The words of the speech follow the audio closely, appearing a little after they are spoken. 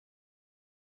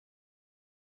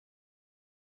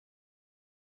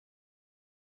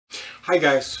Hi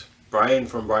guys, Brian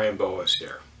from Boas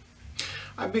here.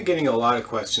 I've been getting a lot of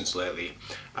questions lately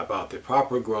about the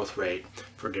proper growth rate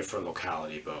for different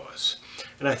locality boas.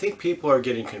 And I think people are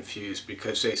getting confused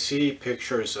because they see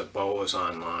pictures of boas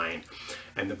online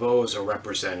and the boas are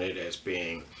represented as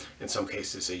being, in some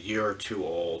cases, a year or two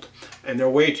old, and they're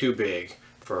way too big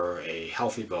for a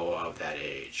healthy boa of that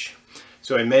age.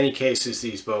 So in many cases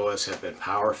these boas have been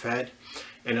power fed.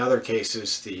 In other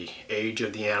cases, the age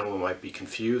of the animal might be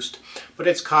confused, but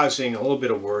it's causing a little bit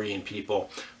of worry in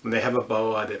people when they have a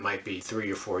boa that might be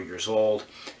 3 or 4 years old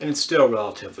and it's still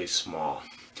relatively small.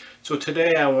 So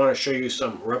today I want to show you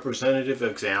some representative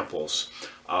examples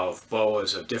of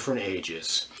boas of different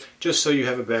ages, just so you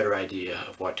have a better idea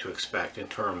of what to expect in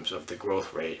terms of the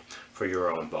growth rate for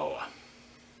your own boa.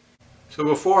 So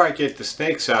before I get the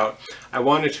snakes out, I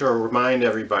wanted to remind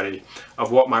everybody of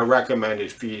what my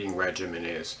recommended feeding regimen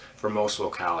is for most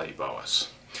locality boas.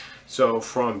 So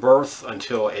from birth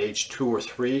until age 2 or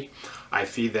 3, I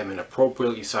feed them an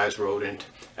appropriately sized rodent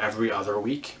every other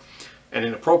week. And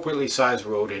an appropriately sized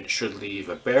rodent should leave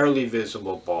a barely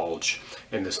visible bulge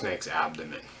in the snake's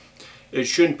abdomen. It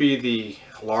shouldn't be the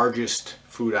largest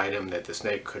food item that the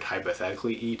snake could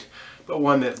hypothetically eat, but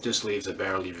one that just leaves a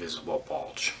barely visible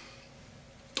bulge.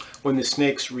 When the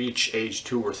snakes reach age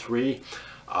 2 or 3,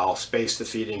 I'll space the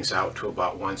feedings out to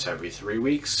about once every 3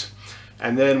 weeks.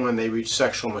 And then when they reach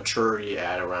sexual maturity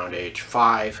at around age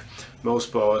 5,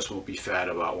 most boas will be fed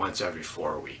about once every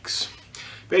 4 weeks.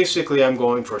 Basically, I'm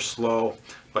going for slow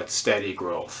but steady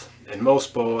growth. And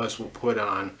most boas will put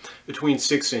on between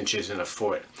 6 inches and a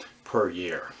foot per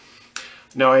year.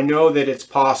 Now I know that it's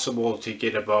possible to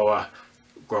get a boa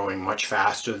growing much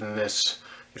faster than this.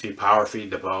 If you power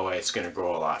feed the boa, it's going to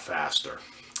grow a lot faster.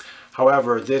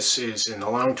 However, this is in the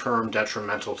long term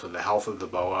detrimental to the health of the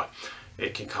boa.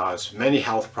 It can cause many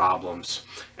health problems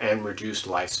and reduced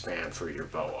lifespan for your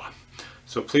boa.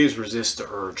 So please resist the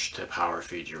urge to power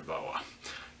feed your boa.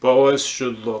 Boas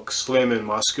should look slim and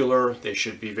muscular. They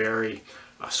should be very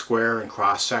square in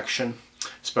cross section,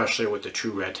 especially with the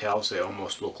true red tails. They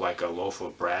almost look like a loaf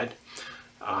of bread.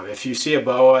 If you see a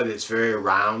boa that's very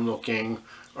round looking,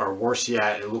 or worse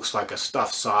yet, it looks like a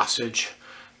stuffed sausage,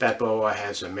 that boa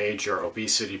has a major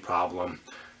obesity problem,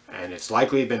 and it's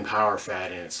likely been power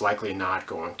fed, and it's likely not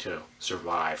going to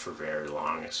survive for very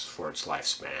long for its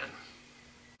lifespan.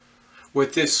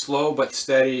 With this slow but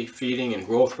steady feeding and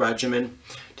growth regimen,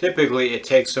 typically it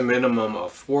takes a minimum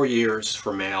of 4 years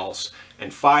for males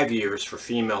and 5 years for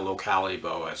female locality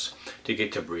boas to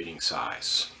get to breeding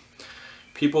size.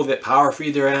 People that power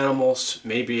feed their animals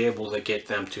may be able to get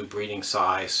them to breeding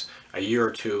size a year or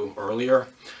two earlier,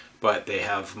 but they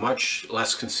have much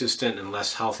less consistent and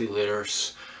less healthy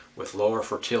litters with lower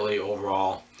fertility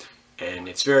overall, and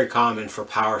it's very common for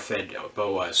power fed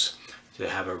boas to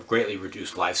have a greatly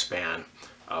reduced lifespan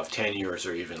of 10 years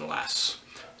or even less.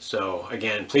 So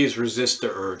again, please resist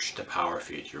the urge to power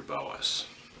feed your boas.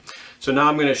 So now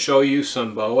I'm going to show you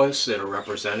some boas that are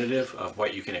representative of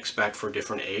what you can expect for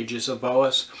different ages of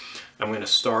boas. I'm going to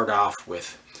start off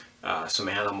with some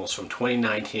animals from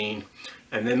 2019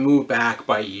 and then move back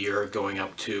by year, going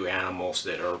up to animals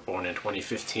that are born in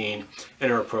 2015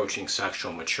 and are approaching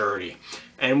sexual maturity.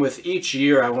 And with each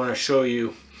year I want to show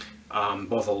you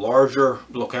both a larger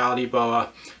locality boa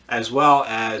as well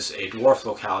as a dwarf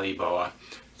locality boa,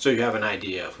 so you have an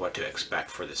idea of what to expect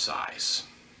for the size.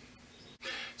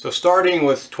 So starting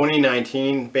with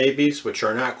 2019 babies, which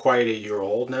are not quite a year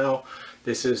old now,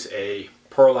 this is a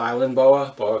Pearl Island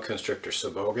boa, boa constrictor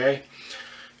sabogae.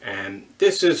 And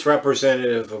this is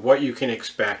representative of what you can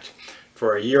expect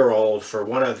for a year old for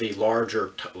one of the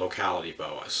larger locality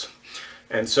boas.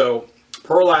 And so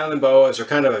Pearl Island boas are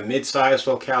kind of a mid-sized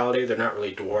locality. They're not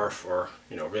really dwarf or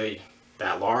really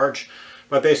that large,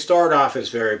 but they start off as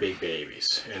very big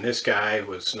babies. And this guy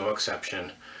was no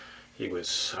exception. He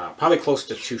was probably close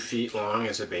to 2 feet long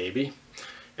as a baby.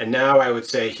 And now I would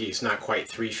say he's not quite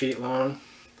 3 feet long,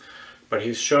 but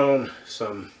he's shown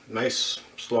some nice,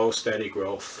 slow, steady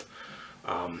growth.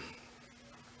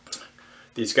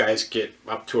 These guys get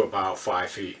up to about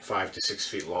 5 to 6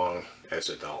 feet long as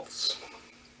adults.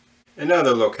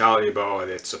 Another locality boa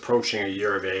that's approaching a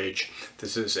year of age.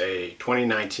 This is a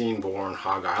 2019 born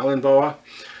Hog Island boa.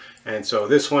 And so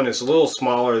this one is a little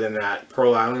smaller than that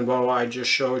Pearl Island boa I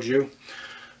just showed you.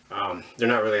 They're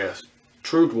not really a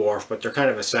true dwarf, but they're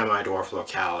kind of a semi-dwarf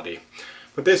locality.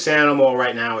 But this animal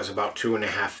right now is about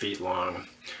 2.5 feet long.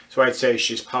 So I'd say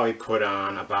she's probably put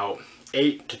on about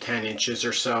 8 to 10 inches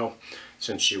or so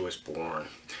since she was born.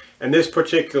 And this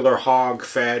particular hog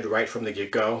fed right from the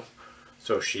get-go.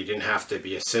 So she didn't have to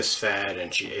be assist fed,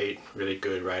 and she ate really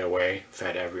good right away,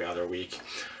 fed every other week.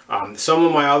 Some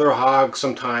of my other hogs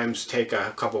sometimes take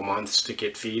a couple months to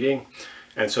get feeding,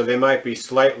 and so they might be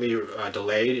slightly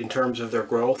delayed in terms of their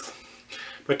growth,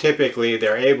 but typically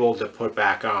they're able to put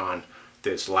back on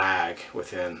this lag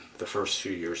within the first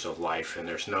few years of life, and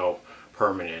there's no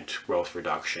permanent growth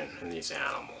reduction in these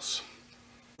animals.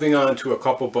 Moving on to a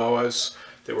couple boas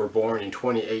that were born in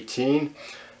 2018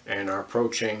 and are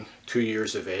approaching 2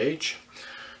 years of age.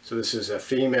 So this is a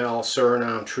female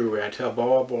Suriname true red-tailed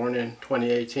boa born in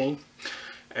 2018,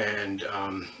 and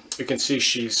you can see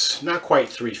she's not quite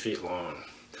 3 feet long.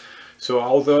 So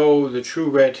although the true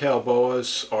red-tailed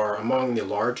boas are among the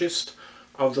largest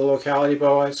of the locality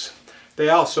boas, they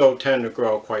also tend to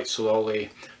grow quite slowly,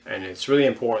 and it's really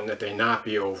important that they not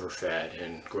be overfed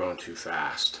and grown too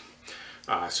fast.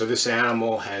 So this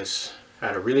animal has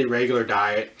had a really regular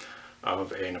diet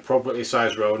of an appropriately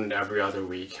sized rodent every other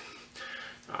week.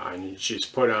 And she's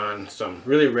put on some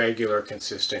really regular,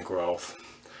 consistent growth.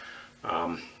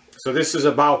 So this is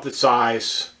about the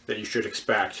size that you should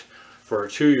expect for a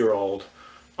 2-year-old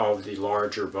of the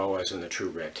larger boas and the true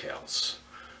red tails.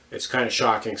 It's kind of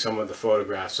shocking, some of the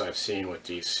photographs I've seen with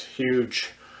these huge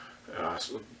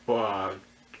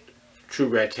true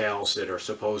red tails that are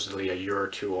supposedly a year or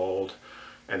 2 old,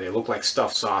 and they look like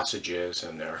stuffed sausages,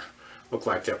 and look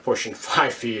like they're pushing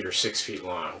 5 feet or 6 feet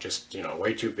long, just, you know,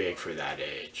 way too big for that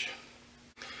age.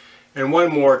 And one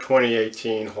more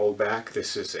 2018 holdback.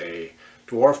 This is a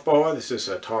dwarf boa. This is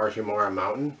a Tarahumara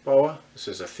mountain boa. This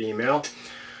is a female,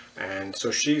 and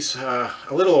so she's a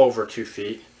little over 2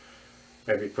 feet,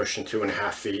 maybe pushing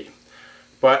 2.5 feet.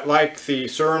 But like the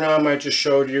Suriname I just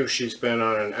showed you, she's been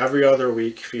on an every other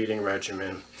week feeding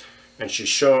regimen, and she's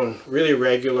shown really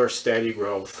regular, steady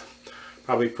growth,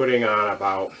 probably putting on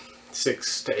about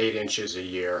 6 to 8 inches a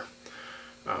year,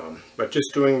 but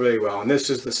just doing really well. And this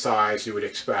is the size you would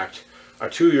expect a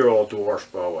 2-year-old dwarf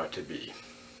boa to be.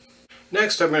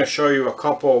 Next, I'm going to show you a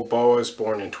couple boas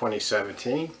born in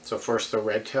 2017. So first, the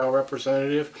red tail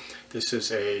representative. This is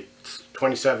a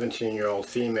 2017-year-old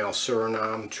female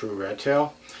Suriname true red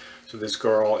tail. So this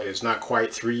girl is not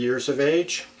quite 3 years of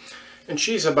age, and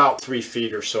she's about 3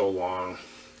 feet or so long.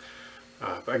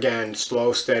 Again,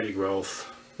 slow, steady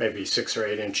growth, maybe 6 or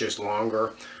 8 inches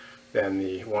longer than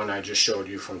the one I just showed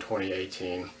you from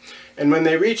 2018. And when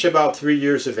they reach about 3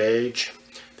 years of age,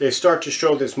 they start to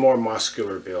show this more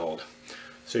muscular build.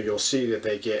 So you'll see that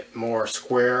they get more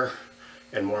square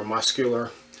and more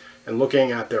muscular. And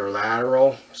looking at their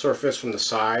lateral surface from the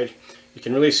side, you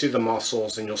can really see the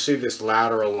muscles, and you'll see this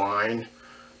lateral line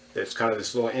that's kind of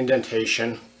this little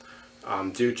indentation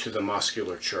due to the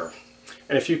musculature.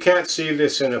 And if you can't see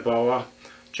this in a boa,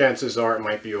 chances are it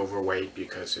might be overweight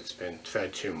because it's been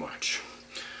fed too much.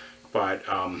 But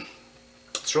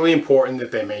it's really important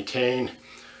that they maintain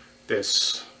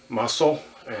this muscle,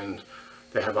 and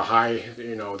they have a high,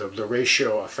 you know, the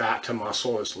ratio of fat to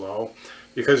muscle is low.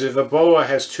 Because if a boa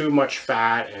has too much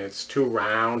fat and it's too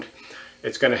round,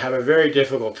 it's going to have a very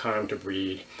difficult time to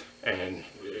breed, and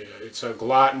it's a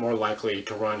lot more likely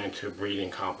to run into breeding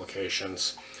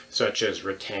complications such as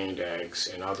retained eggs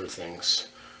and other things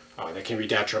that can be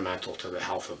detrimental to the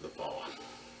health of the boa.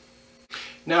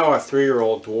 Now a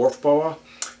 3-year-old dwarf boa.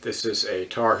 This is a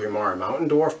Tarahumara mountain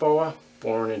dwarf boa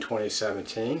born in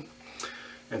 2017.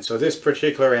 And so this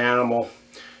particular animal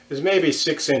is maybe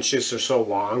 6 inches or so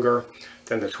longer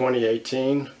than the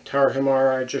 2018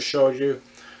 Tarahumara I just showed you.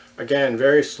 Again,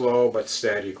 very slow but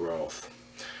steady growth.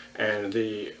 And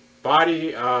the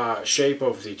body shape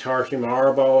of the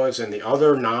Tarahumara boas and the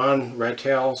other non-red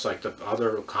tails, like the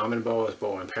other common boas,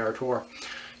 boa imperator,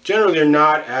 generally they're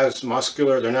not as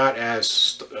muscular, they're not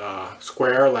as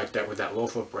square like that with that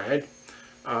loaf of bread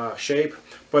shape.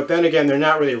 But then again, they're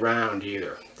not really round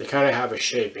either. They kind of have a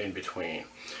shape in between.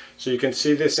 So you can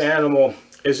see this animal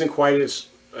isn't quite as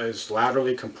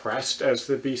laterally compressed as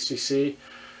the BCC,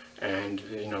 and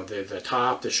you know, the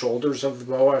top, the shoulders of the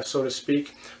boa, so to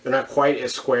speak, they're not quite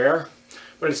as square,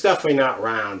 but it's definitely not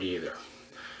round either.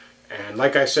 And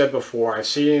like I said before, I've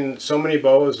seen so many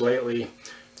boas lately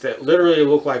that literally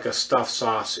look like a stuffed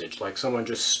sausage, like someone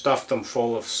just stuffed them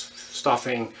full of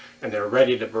stuffing and they're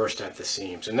ready to burst at the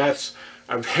seams. And that's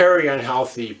a very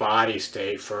unhealthy body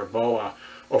state for a boa,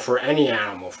 or for any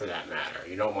animal for that matter.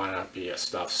 You don't want to be a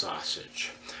stuffed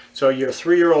sausage. So your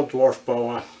 3-year-old dwarf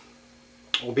boa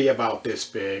will be about this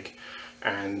big,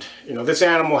 and you know, this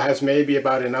animal has maybe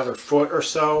about another foot or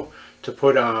so to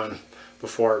put on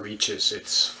before it reaches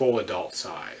its full adult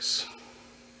size.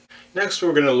 Next,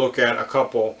 we're going to look at a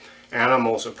couple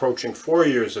animals approaching 4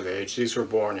 years of age. These were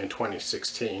born in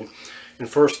 2016. And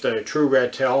first, a true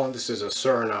red tail. This is a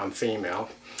Suriname female.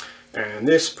 And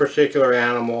this particular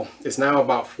animal is now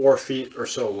about 4 feet or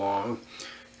so long.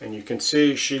 And you can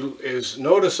see she is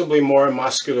noticeably more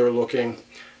muscular looking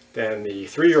than the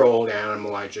 3-year-old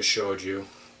animal I just showed you.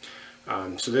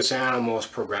 So this animal is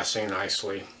progressing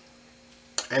nicely.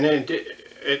 And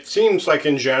it seems like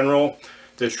in general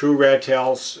the true red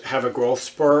tails have a growth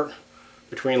spurt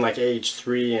between like age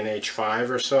 3 and age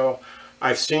 5 or so.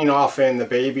 I've seen often the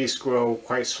babies grow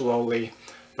quite slowly,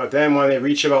 but then when they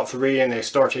reach about 3 and they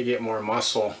start to get more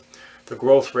muscle, the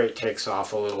growth rate takes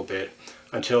off a little bit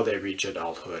until they reach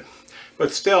adulthood.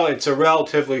 But still, it's a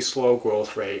relatively slow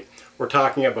growth rate. We're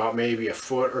talking about maybe a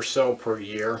foot or so per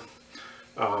year.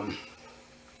 And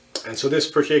so this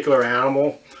particular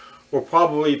animal will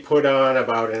probably put on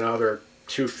about another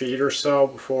 2 feet or so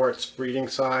before its breeding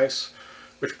size,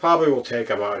 which probably will take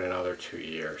about another 2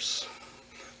 years.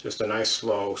 Just a nice,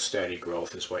 slow, steady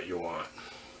growth is what you want.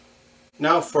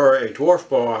 Now for a dwarf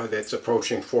boa that's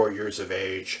approaching 4 years of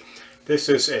age. This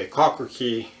is a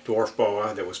Cockroachie dwarf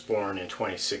boa that was born in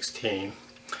 2016.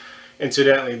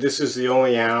 Incidentally, this is the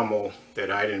only animal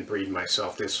that I didn't breed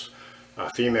myself. This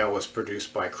female was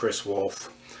produced by Chris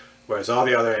Wolf, whereas all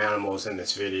the other animals in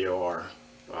this video are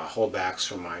holdbacks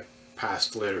from my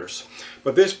past litters.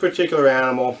 But this particular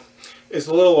animal is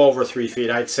a little over 3 feet.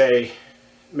 I'd say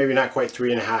maybe not quite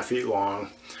 3.5 feet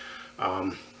long.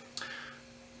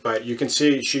 But you can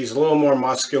see she's a little more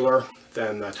muscular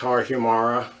than the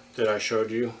Tarahumara that I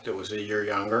showed you that was a year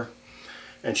younger.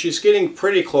 And she's getting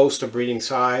pretty close to breeding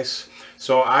size.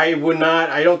 So I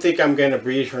don't think I'm going to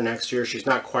breed her next year. She's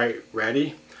not quite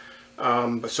ready.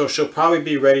 But so she'll probably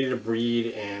be ready to breed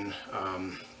in,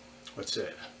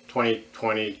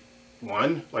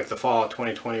 2021, like the fall of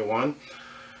 2021,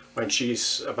 when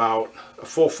she's about a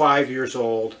full 5 years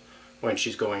old when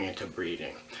she's going into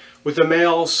breeding. With the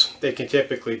males, they can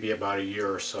typically be about a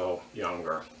year or so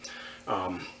younger.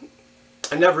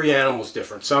 And every animal is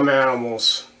different. Some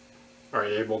animals are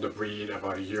able to breed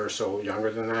about a year or so younger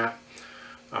than that.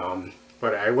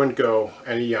 But I wouldn't go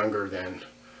any younger than,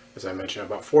 as I mentioned,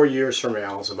 about 4 years for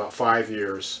males, about 5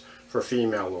 years for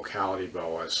female locality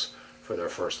boas for their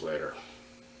first litter.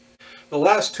 The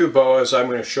last 2 boas I'm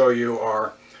going to show you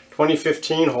are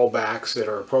 2015 holdbacks that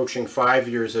are approaching 5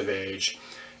 years of age.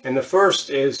 And the first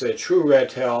is a true red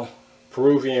tail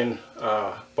Peruvian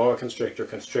boa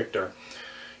constrictor.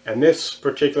 And this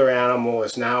particular animal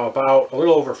is now about a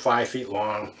little over 5 feet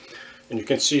long. And you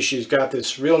can see she's got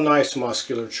this real nice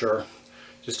musculature,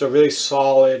 just a really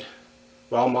solid,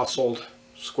 well-muscled,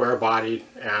 square-bodied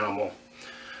animal.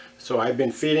 So I've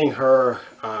been feeding her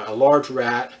a large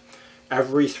rat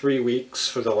every 3 weeks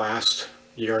for the last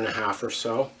 1.5 years or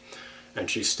so. And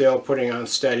she's still putting on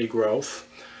steady growth.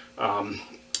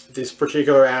 This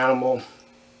particular animal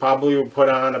probably will put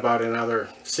on about another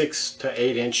 6 to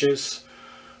 8 inches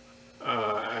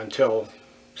until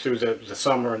through the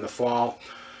summer and the fall,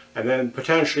 and then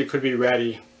potentially could be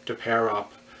ready to pair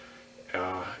up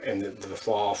in the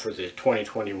fall for the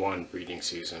 2021 breeding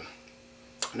season.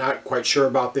 Not quite sure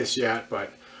about this yet,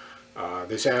 but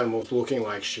this animal is looking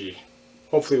like she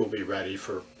hopefully will be ready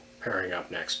for pairing up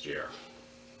next year.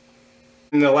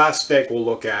 And the last snake we'll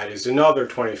look at is another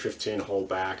 2015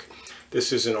 holdback.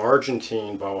 This is an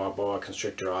Argentine boa, Boa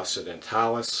constrictor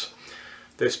occidentalis.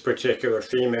 This particular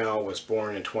female was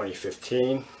born in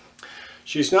 2015.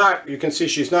 You can see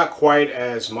she's not quite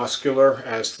as muscular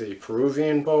as the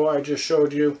Peruvian boa I just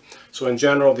showed you. So in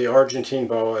general, the Argentine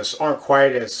boas aren't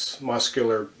quite as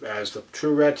muscular as the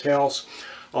true red tails.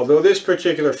 Although this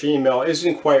particular female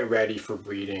isn't quite ready for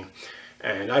breeding.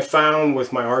 And I found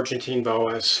with my Argentine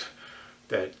boas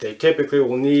that they typically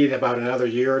will need about another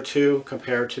year or 2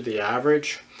 compared to the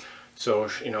average. So,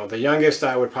 you know, the youngest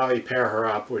I would probably pair her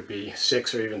up would be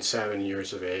 6 or even 7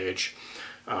 years of age.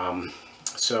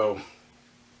 So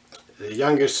the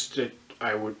youngest that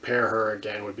I would pair her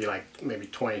again would be like maybe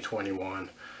 2021.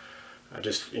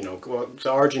 Just, you know, the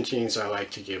Argentines I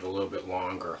like to give a little bit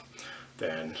longer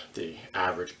than the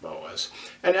average boas.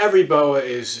 And every boa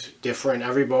is different.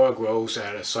 Every boa grows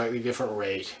at a slightly different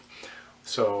rate.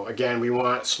 So again, we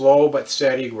want slow but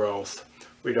steady growth.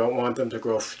 We don't want them to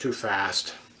grow too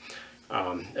fast.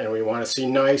 And we want to see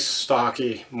nice,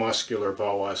 stocky, muscular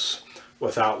boas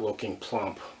without looking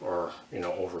plump or, you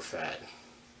know, overfed.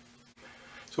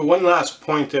 So one last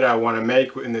point that I want to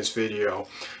make in this video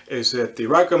is that the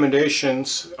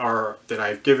recommendations that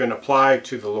I've given apply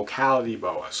to the locality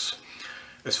boas.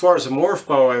 As far as the morph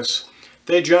boas,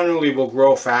 they generally will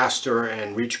grow faster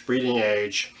and reach breeding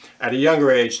age at a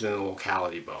younger age than the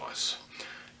locality boas.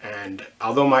 And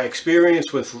although my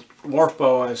experience with morph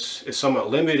boas is somewhat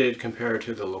limited compared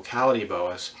to the locality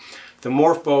boas, the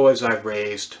morph boas I've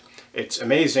raised it's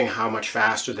amazing how much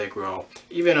faster they grow,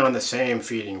 even on the same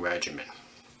feeding regimen.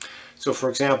 So for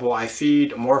example, I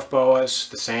feed morph boas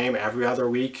the same every other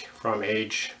week from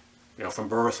age, from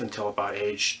birth until about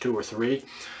age 2 or 3.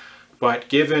 But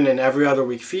given an every other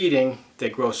week feeding, they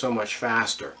grow so much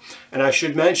faster. And I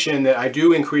should mention that I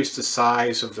do increase the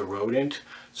size of the rodent,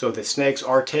 so the snakes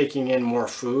are taking in more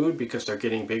food because they're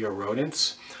getting bigger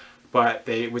rodents. But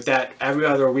with that every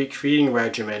other week feeding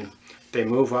regimen, they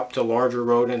move up to larger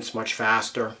rodents much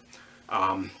faster,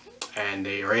 and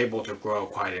they are able to grow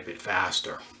quite a bit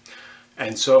faster.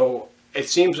 And so it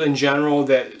seems in general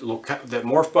that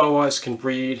morph boas can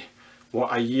breed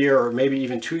a year or maybe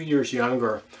even 2 years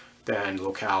younger than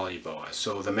locality boas.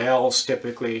 So the males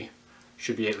typically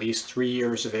should be at least 3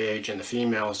 years of age and the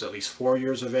females at least 4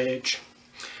 years of age.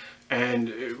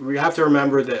 And we have to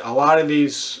remember that a lot of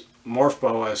these morph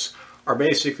boas are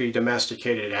basically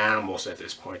domesticated animals at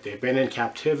this point. They've been in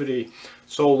captivity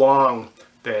so long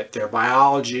that their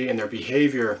biology and their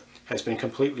behavior has been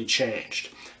completely changed.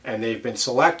 And they've been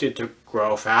selected to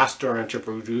grow faster and to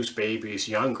produce babies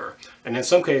younger. And in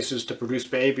some cases to produce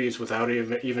babies without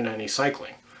even any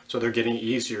cycling. So they're getting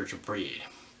easier to breed.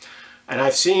 And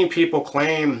I've seen people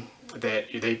claim that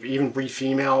they even breed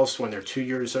females when they're 2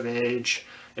 years of age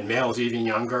and males even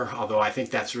younger, although I think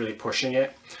that's really pushing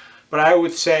it. But I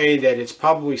would say that it's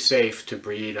probably safe to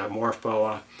breed a morph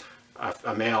boa,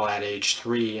 a male at age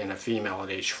 3 and a female at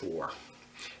age 4.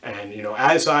 And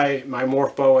as my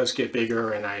morph boas get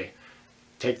bigger and I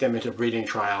take them into breeding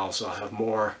trials, I'll have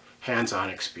more hands-on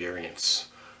experience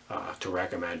to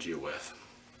recommend you with.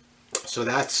 So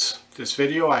that's this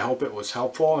video. I hope it was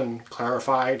helpful and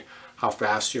clarified how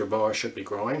fast your boa should be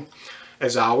growing.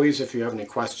 As always, if you have any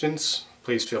questions,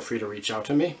 please feel free to reach out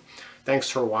to me. Thanks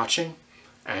for watching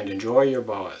and enjoy your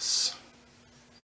boas.